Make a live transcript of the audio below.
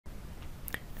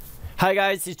Hi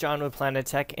guys, it's John with Planet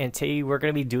Tech, and today we're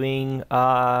going to be doing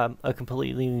a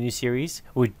completely new series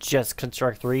with just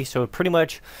Construct 3. So pretty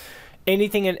much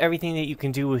anything and everything that you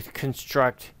can do with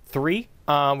Construct 3,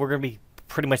 we're going to be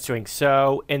pretty much doing.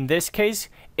 So in this case,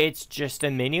 it's just a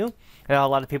menu. And a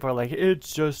lot of people are like,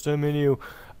 it's just a menu.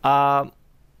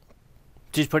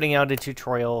 Just putting out a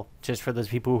tutorial just for those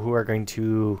people who are going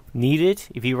to need it.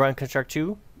 If you run Construct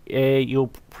 2,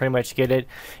 you'll pretty much get it.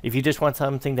 If you just want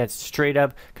something that's straight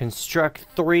up Construct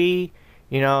 3,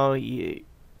 you know,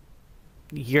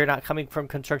 you're not coming from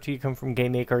Construct 2, you come from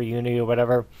GameMaker or Unity or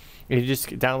whatever, you just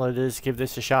download this, give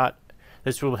this a shot.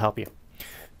 This will help you.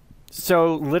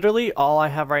 So literally all I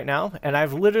have right now, and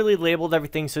I've literally labeled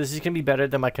everything, so this is going to be better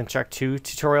than my Construct 2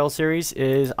 tutorial series,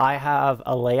 is I have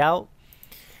a layout.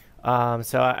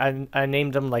 So I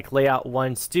named them like Layout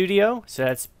 1 Studio. So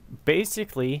that's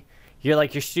basically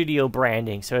your studio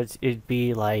branding. So it'd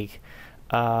be like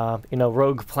you know,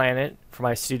 Rogue Planet for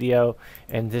my studio.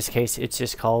 In this case, it's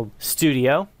just called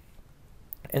Studio.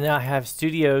 And then I have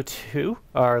Studio 2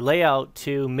 or Layout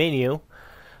 2 menu,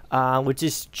 which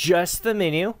is just the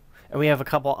menu. And we have a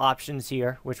couple options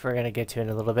here, which we're going to get to in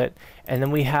a little bit. And then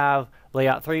we have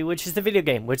Layout 3, which is the video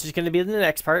game, which is going to be the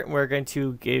next part. And we're going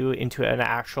to go into an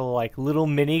actual like little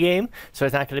mini game. So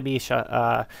it's not going to be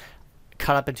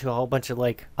cut up into a whole bunch of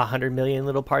like 100 million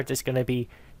little parts. It's going to be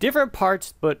different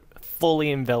parts, but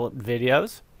fully enveloped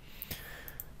videos.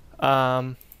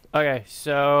 Okay,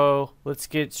 so let's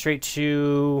get straight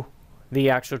to the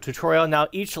actual tutorial. Now,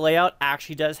 each layout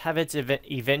actually does have its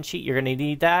event sheet. You're going to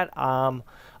need that.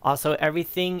 Also,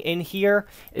 everything in here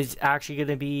is actually going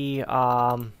to be, you're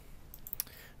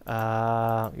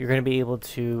going to be able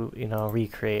to, you know,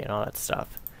 recreate and all that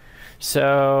stuff.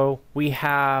 So we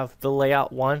have the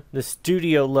layout 1, the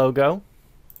studio logo.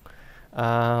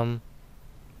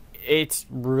 It's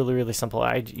really simple.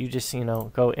 You just, you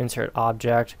know, go insert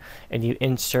object and you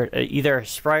insert either a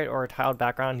sprite or a tiled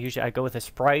background. Usually I go with a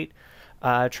sprite.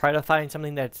 Try to find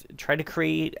something try to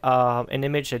create an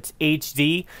image that's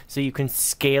HD so you can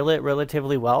scale it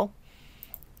relatively well.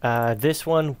 This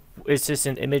one is just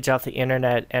an image off the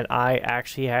internet, and I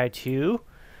actually had to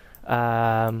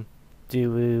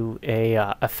do a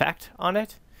effect on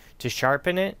it to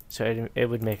sharpen it so it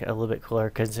would make it a little bit cooler,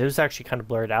 because it was actually kind of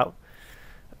blurred out.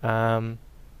 And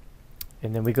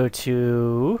then we go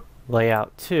to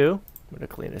Layout 2. I'm going to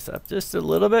clean this up just a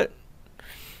little bit.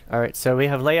 Alright, so we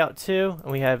have Layout 2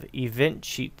 and we have Event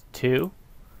Sheet 2.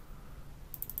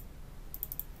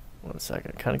 1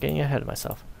 second, kind of getting ahead of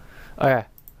myself. Alright,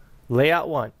 Layout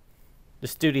 1, the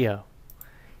studio.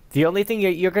 The only thing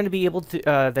that you're going to be able to,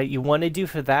 that you want to do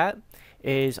for that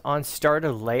is on Start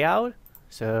a Layout.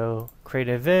 So create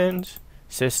event,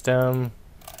 system,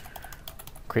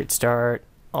 create start,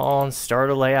 on Start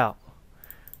a Layout.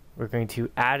 We're going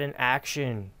to add an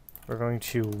action. We're going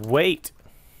to wait.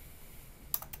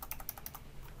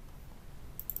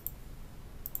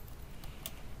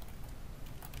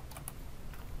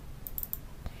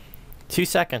 Two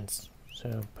seconds.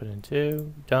 So put in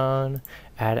 2, done,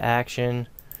 add action,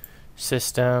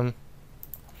 system,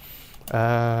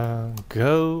 go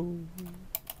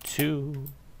to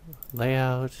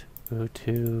layout, go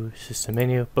to system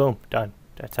menu, boom, done.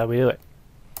 That's how we do it.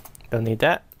 Don't need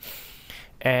that.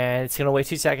 And it's going to wait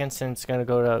 2 seconds, and it's going to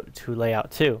go to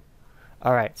layout 2.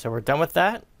 Alright, so we're done with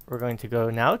that. We're going to go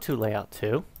now to layout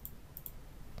 2.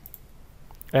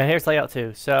 And here's layout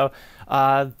 2. So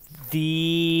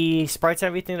the sprites and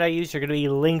everything that I use are going to be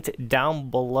linked down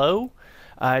below.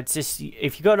 It's just,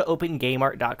 if you go to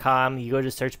opengameart.com, you go to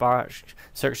search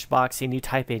box and you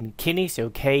type in Kenny, so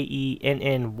Kenny.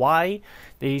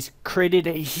 They've created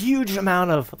a huge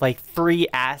amount of like free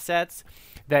assets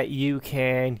that you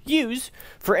can use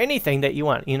for anything that you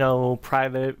want, you know,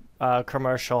 private,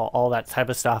 commercial, all that type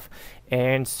of stuff.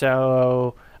 And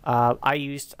so I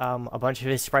used a bunch of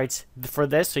his sprites for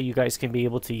this, so you guys can be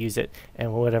able to use it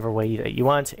in whatever way that you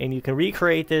want, and you can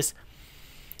recreate this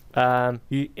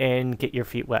and get your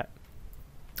feet wet.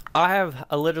 I have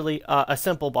literally a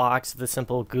simple box, the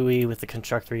simple GUI with the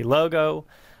Construct 3 logo.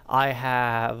 I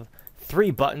have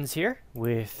 3 buttons here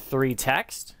with 3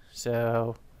 text.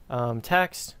 So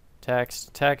text,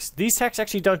 text, text. These texts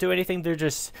actually don't do anything. They're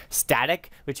just static,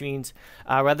 which means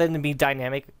rather than be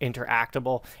dynamic,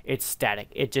 interactable, it's static.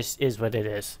 It just is what it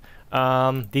is.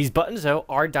 These buttons, though,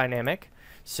 are dynamic.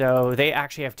 So they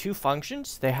actually have 2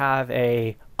 functions. They have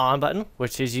a on button,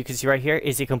 which, as you can see right here,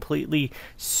 is a completely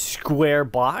square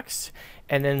box.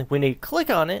 And then when you click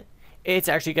on it, it's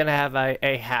actually going to have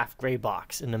a half gray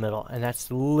box in the middle. And that's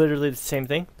literally the same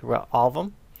thing throughout all of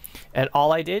them. And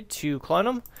all I did to clone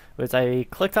them was I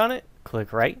clicked on it,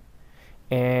 click right,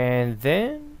 and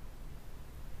then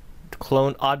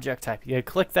clone object type. You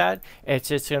click that, it's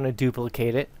just going to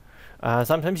duplicate it.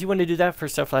 Sometimes you want to do that for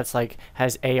stuff that's like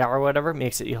has AR or whatever,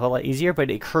 makes it a whole lot easier, but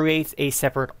it creates a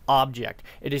separate object.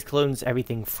 It just clones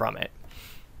everything from it.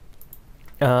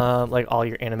 Like all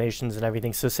your animations and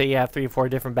everything. So say you have 3 or 4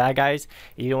 different bad guys,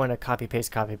 you don't want to copy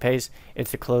paste,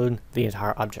 it's to clone the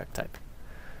entire object type.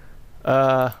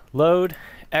 Load,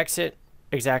 exit,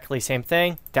 exactly same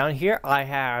thing. Down here I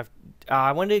have,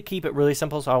 I wanted to keep it really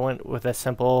simple, so I went with a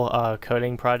simple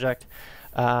coding project.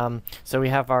 So we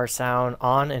have our sound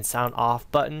on and sound off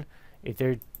button.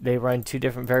 They run 2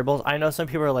 different variables. I know some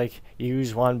people are like,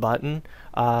 use one button.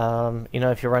 You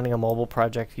know, if you're running a mobile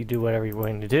project, you do whatever you're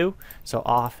going to do. So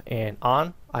off and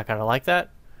on, I kind of like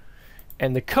that.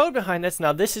 And the code behind this,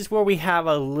 now this is where we have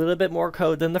a little bit more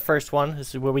code than the first one.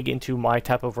 This is where we get into my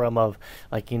type of realm of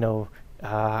like, you know,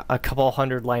 a couple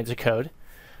hundred lines of code.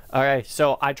 All right,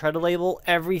 so I try to label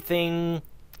everything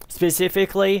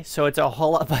specifically, so it's a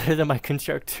whole lot better than my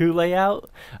Construct 2 layout.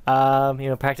 You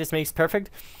know, practice makes perfect.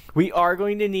 We are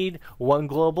going to need one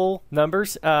global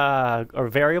numbers or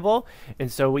variable,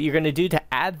 and so what you're going to do to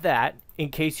add that, in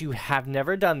case you have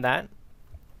never done that,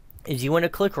 is you want to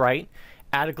click right,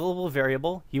 add a global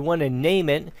variable. You want to name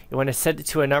it. You want to set it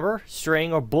to a number,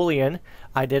 string, or boolean.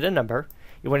 I did a number.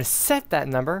 You want to set that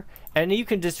number, and you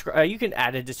can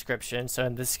add a description. So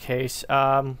in this case,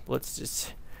 let's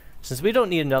just, since we don't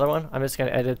need another one, I'm just going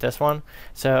to edit this one.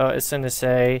 So it's going to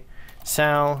say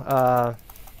sound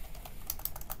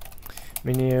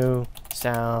menu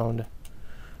sound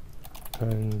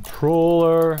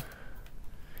controller.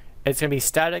 It's going to be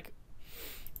static.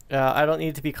 I don't need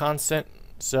it to be constant,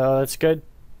 so that's good.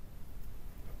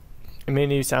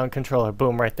 Menu sound controller,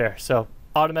 boom, right there. So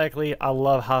automatically, I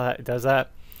love how that does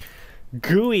that.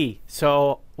 GUI.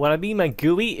 So what I mean by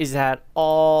GUI is that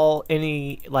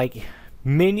any like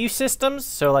menu systems,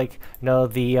 so like, you know,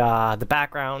 the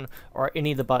background or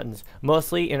any of the buttons,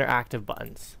 mostly interactive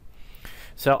buttons.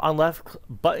 So on left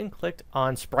button clicked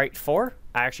on Sprite 4.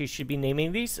 I actually should be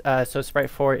naming these. So Sprite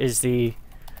 4 is the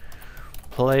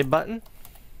play button.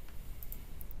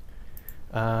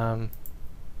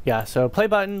 Yeah, so play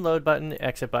button, load button,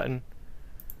 exit button.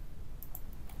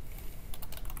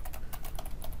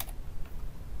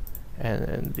 And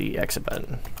then the exit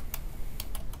button.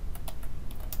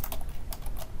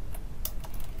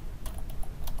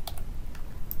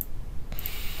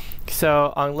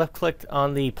 So on left click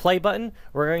on the play button,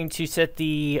 we're going to set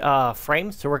the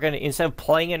frame. So we're going to, instead of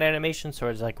playing an animation, so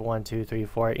it's like 1, 2, 3,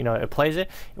 4, you know, it plays it,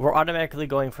 we're automatically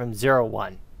going from 0,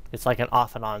 1. It's like an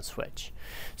off and on switch.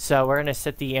 So we're going to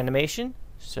set the animation.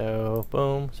 So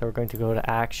boom. So we're going to go to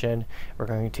action. We're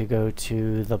going to go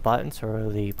to the buttons or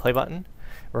the play button.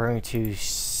 We're going to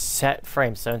set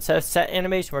frame. So instead of set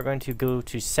animation, we're going to go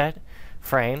to set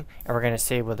frame, and we're going to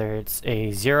say whether it's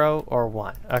a 0 or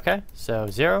 1. Okay. So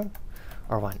 0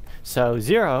 or 1. So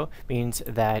 0 means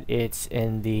that it's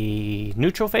in the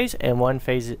neutral phase, and 1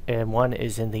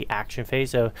 is in the action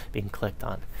phase of being clicked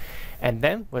on. And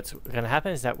then what's going to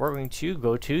happen is that we're going to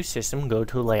go to system, go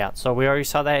to layout. So we already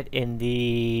saw that in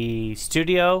the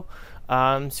studio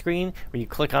screen, where you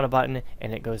click on a button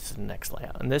and it goes to the next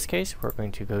layout. In this case, we're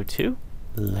going to go to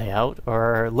layout,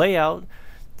 or layout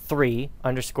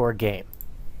 3_game.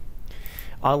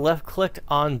 On left click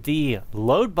on the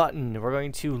load button, we're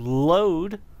going to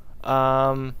load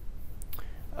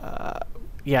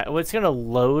yeah, it's going to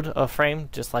load a frame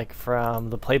just like from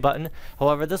the play button.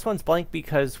 However, this one's blank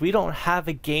because we don't have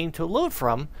a game to load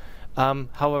from.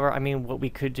 However, I mean, what we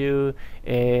could do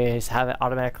is have it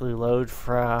automatically load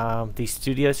from the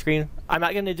studio screen. I'm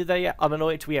not going to do that yet. I'm going to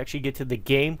wait till we actually get to the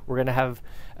game. We're going to have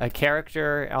a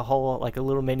character, a whole, like a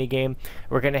little mini game.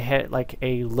 We're going to hit like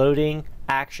a loading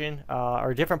action,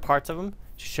 or different parts of them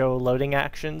to show loading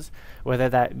actions, whether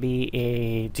that be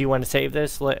a, do you want to save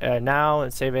this now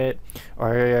and save it,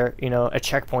 or, you know, a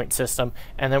checkpoint system,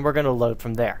 and then we're going to load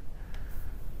from there.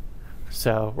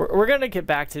 So we're going to get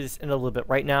back to this in a little bit.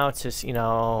 Right now it's just, you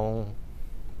know,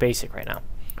 basic right now.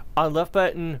 On left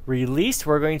button release,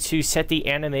 we're going to set the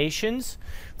animations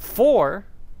for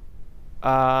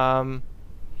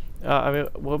I mean,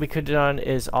 what we could have done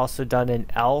is also done in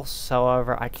else.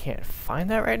 However, I can't find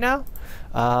that right now.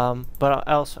 But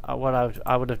else, what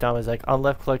I would have done was like on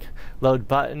left click, load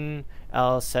button,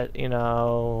 else set, you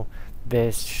know,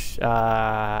 this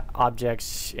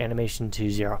object's animation to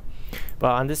 0.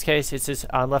 But on this case, it's just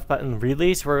on left button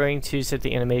release. We're going to set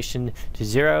the animation to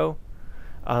 0,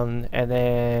 and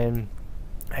then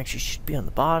actually should be on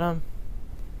the bottom.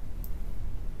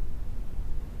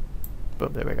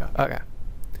 Boom, there we go. Okay.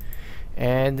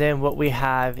 And then what we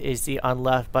have is the on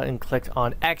left button clicked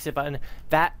on exit button.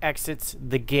 That exits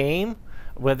the game.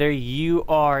 whether you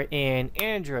are in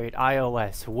Android,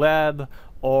 iOS, web,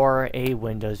 or a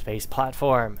Windows-based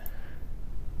platform.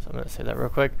 So I'm going to say that real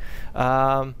quick.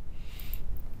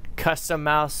 Custom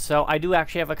mouse. So I do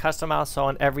actually have a custom mouse. So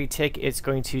on every tick, it's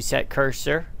going to set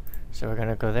cursor. So we're going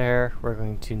to go there. We're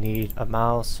going to need a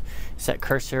mouse. Set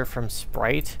cursor from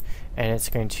sprite. And it's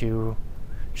going to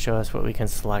show us what we can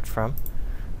select from.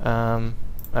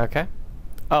 Okay.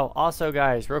 Oh, also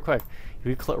guys, real quick.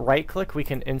 If we right click, we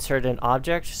can insert an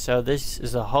object. So this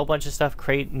is a whole bunch of stuff.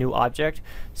 Create new object.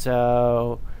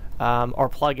 So or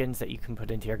plugins that you can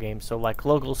put into your game. So like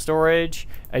local storage,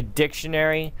 a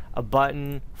dictionary, a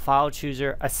button, file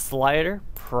chooser, a slider,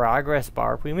 progress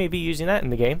bar. We may be using that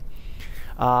in the game.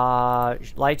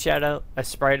 Light shadow, a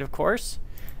sprite of course,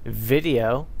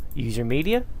 video, user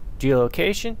media,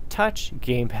 geolocation, touch,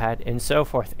 gamepad, and so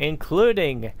forth,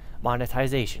 including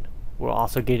monetization. We'll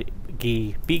also be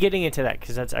getting into that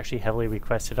because that's actually heavily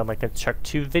requested on my Construct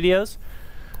 2 videos.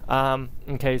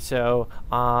 Okay, so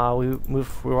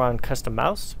we're on custom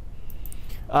mouse.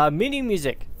 Menu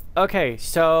music. Okay,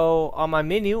 so on my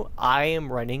menu, I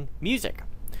am running music.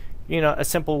 You know, a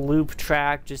simple loop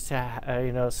track just to,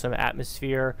 you know, some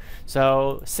atmosphere.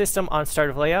 So system on start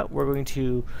of layout, we're going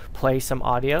to play some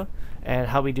audio. And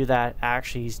how we do that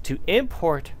actually is to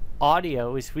import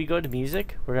audio. Is we go to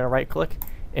music, we're going to right click,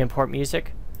 import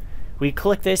music. We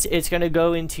click this, it's going to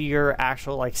go into your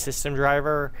actual like system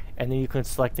driver, and then you can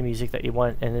select the music that you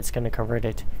want, and it's going to convert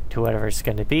it to whatever it's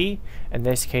going to be. In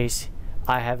this case,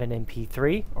 I have an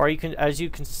MP3, or you can, as you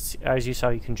saw,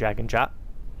 you can drag and drop.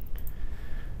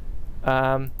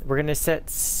 We're going to set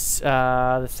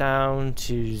the sound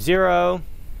to 0.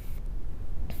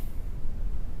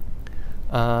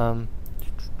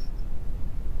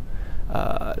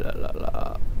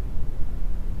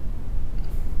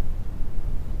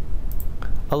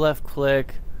 A left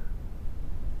click.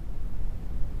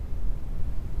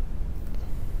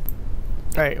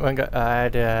 Alright, I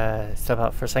had to step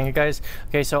out for a second, guys.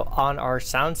 Okay, so on our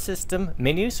sound system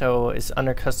menu, so it's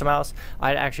under custom mouse,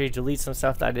 I'd actually delete some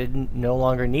stuff that I didn't no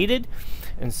longer needed.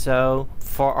 And so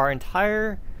for our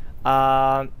entire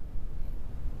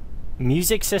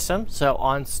music system, so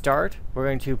on start, we're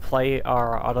going to play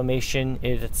our automation.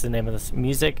 It's the name of this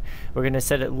music. We're going to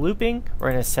set it looping.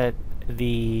 We're going to set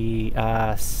the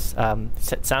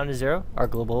set sound to 0, our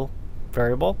global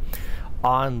variable.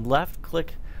 On left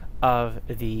click of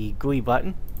the GUI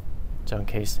button, so in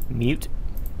case mute,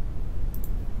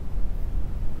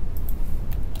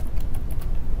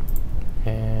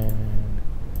 and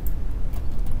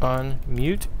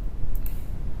unmute.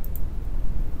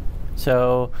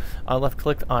 So on left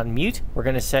click on mute, we're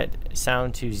going to set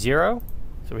sound to 0,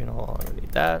 so we no longer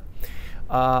need that.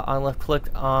 On left click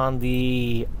on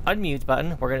the unmute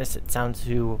button, we're going to set sound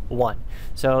to 1.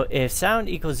 So if sound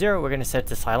equals 0, we're going to set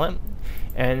to silent.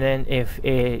 And then if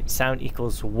sound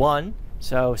equals 1,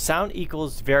 so sound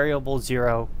equals variable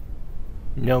 0,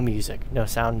 no music, no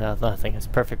sound, nothing. It's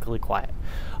perfectly quiet.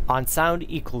 On sound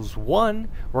equals 1,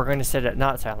 we're going to set it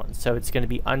not silent. So it's going to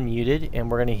be unmuted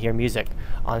and we're going to hear music.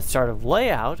 On start of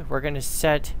layout, we're going to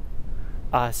set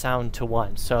sound to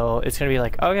 1. So it's going to be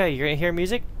like, okay, you're going to hear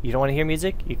music. You don't want to hear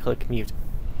music, you click mute.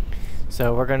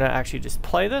 So we're going to actually just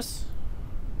play this.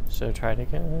 So try it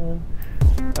again.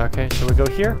 Okay, so we go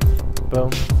here.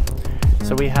 Boom.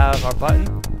 So we have our button.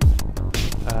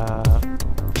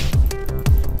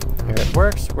 Here it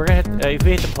works. We're going to hit, if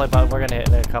we hit the play button, we're going to hit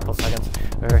in a couple seconds.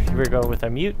 Here we go with a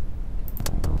mute.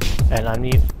 And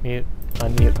unmute, mute,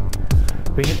 unmute.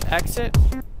 We hit exit.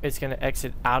 It's going to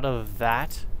exit out of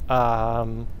that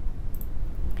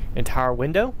entire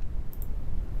window.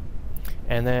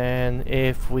 And then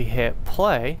if we hit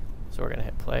play, so we're going to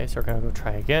hit play, so we're going to go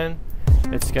try again.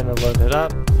 It's going to load it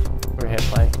up. We're going to hit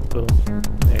play. Boom.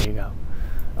 There you go.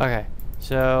 Okay,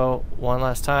 so one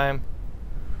last time.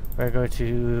 We're going to go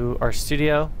to our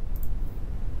studio.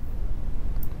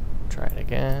 Try it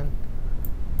again.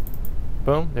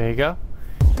 Boom. There you go.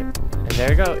 And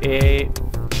there you go. It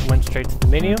went straight to the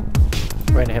menu.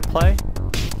 We're going to hit play.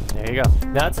 There you go.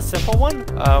 Now it's a simple one.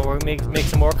 We're going to make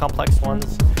some more complex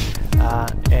ones.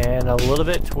 And a little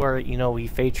bit to where, you know, we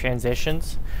fade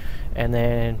transitions and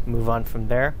then move on from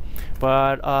there.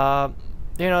 But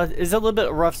you know, it's a little bit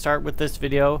of a rough start with this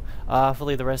video.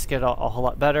 Hopefully the rest get a whole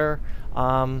lot better.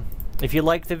 If you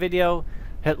like the video,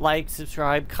 hit like,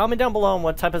 subscribe, comment down below on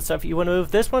what type of stuff you want to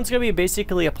move. This one's going to be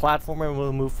basically a platformer, and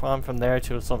we'll move from there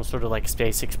to some sort of like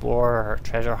Space Explorer or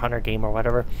Treasure Hunter game or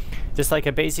whatever. Just like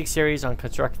a basic series on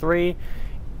Construct 3.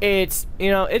 it's,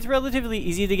 you know, it's relatively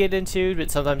easy to get into,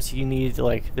 but sometimes you need to,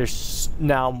 like, there's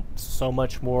now so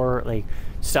much more like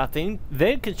stuff than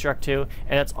Construct 2,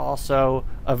 and it's also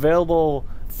available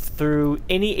through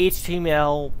any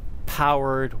HTML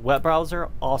powered web browser.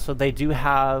 Also, they do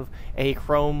have a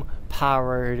Chrome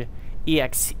powered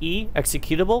exe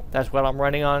executable. That's what I'm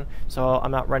running on, so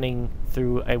I'm not running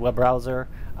through a web browser.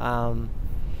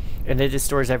 And it just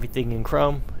stores everything in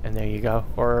Chrome, and there you go,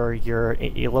 or your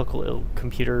local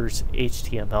computer's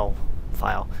HTML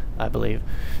file, I believe.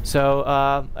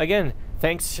 So again,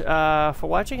 thanks for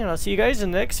watching, and I'll see you guys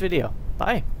in the next video.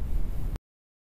 Bye.